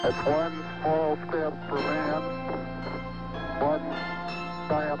It's one small step for man, one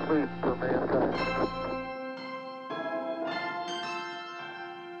giant leap for mankind.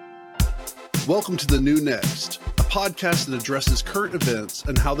 Welcome to The New Next, a podcast that addresses current events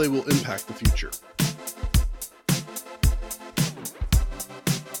and how they will impact the future.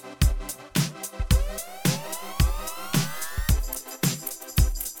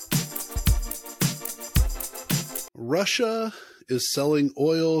 Russia is selling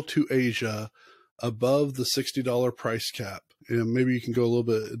oil to Asia above the $60 price cap. And maybe you can go a little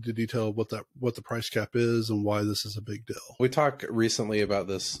bit into detail of what the price cap is and why this is a big deal. We talked recently about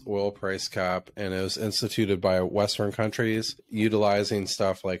this oil price cap, and it was instituted by Western countries utilizing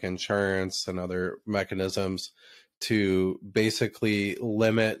stuff like insurance and other mechanisms to basically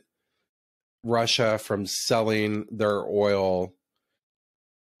limit Russia from selling their oil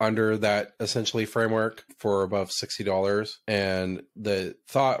under that essentially framework for above $60. And the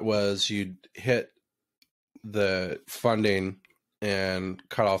thought was you'd hit the funding and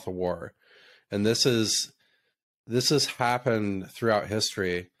cut off the war. And this has happened throughout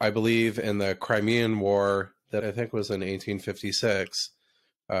history. I believe in the Crimean War that I think was in 1856,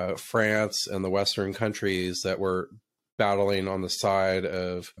 France and the Western countries that were battling on the side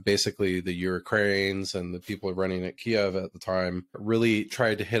of basically the Ukrainians and the people running at Kiev at the time really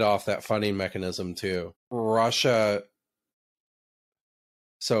tried to hit off that funding mechanism too. Russia.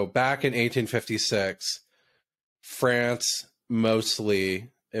 So back in 1856, France, mostly,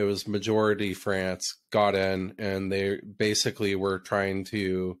 it was majority France, got in, and they basically were trying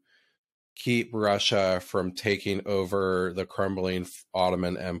to keep Russia from taking over the crumbling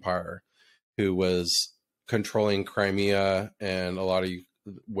Ottoman Empire, who was controlling Crimea and a lot of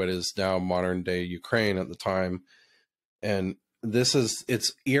what is now modern day Ukraine at the time. And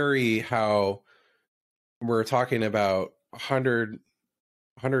it's eerie how we're talking about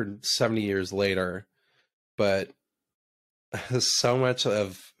 170 years later, but so much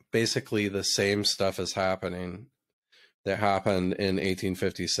of basically the same stuff is happening that happened in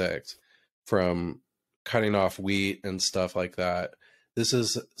 1856, from cutting off wheat and stuff like that. This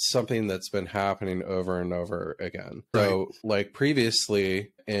is something that's been happening over and over again. Right. So like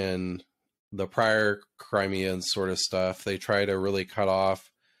previously in the prior Crimean sort of stuff, they try to really cut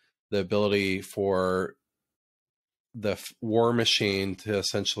off the ability for the war machine to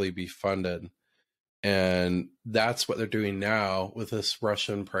essentially be funded. And that's what they're doing now with this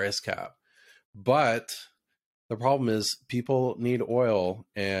Russian price cap. But the problem is people need oil,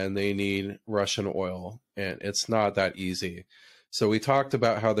 and they need Russian oil, and it's not that easy. So we talked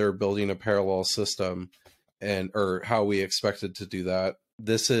about how they're building a parallel system or how we expected to do that.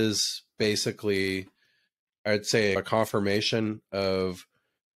 This is basically, I'd say, a confirmation of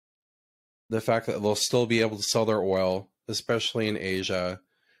the fact that they'll still be able to sell their oil, especially in Asia.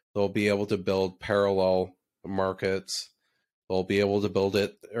 They'll be able to build parallel markets. They'll be able to build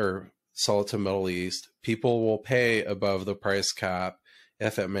it or sell it to Middle East. People will pay above the price cap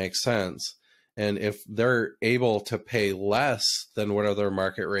if it makes sense. And if they're able to pay less than whatever their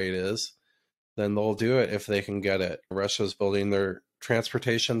market rate is, then they'll do it if they can get it. Russia's building their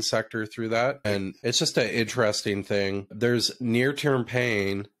transportation sector through that. And it's just an interesting thing. There's near-term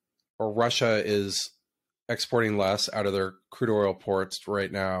pain, or Russia is exporting less out of their crude oil ports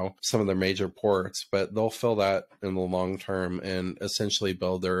right now, some of their major ports, but they'll fill that in the long term and essentially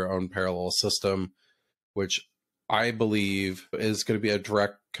build their own parallel system, which I believe is going to be a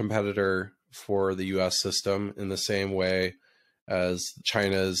direct competitor for the US system in the same way as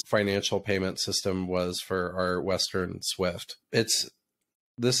China's financial payment system was for our Western SWIFT.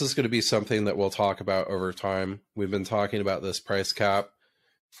 This is going to be something that we'll talk about over time. We've been talking about this price cap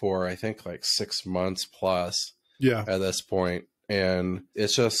for I think like 6 months plus at this point. And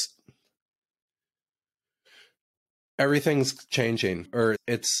it's just, everything's changing, or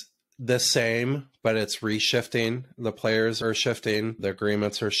it's the same, but it's reshifting. The players are shifting, the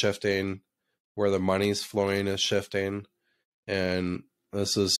agreements are shifting, where the money's flowing is shifting. And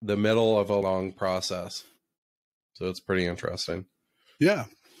this is the middle of a long process. So it's pretty interesting. Yeah.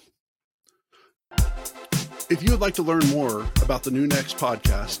 If you would like to learn more about the New Next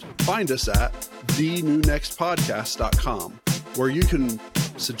podcast, find us at thenewnextpodcast.com, where you can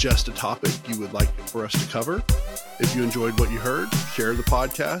suggest a topic you would like for us to cover. If you enjoyed what you heard, share the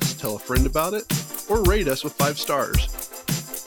podcast, tell a friend about it, or rate us with 5 stars.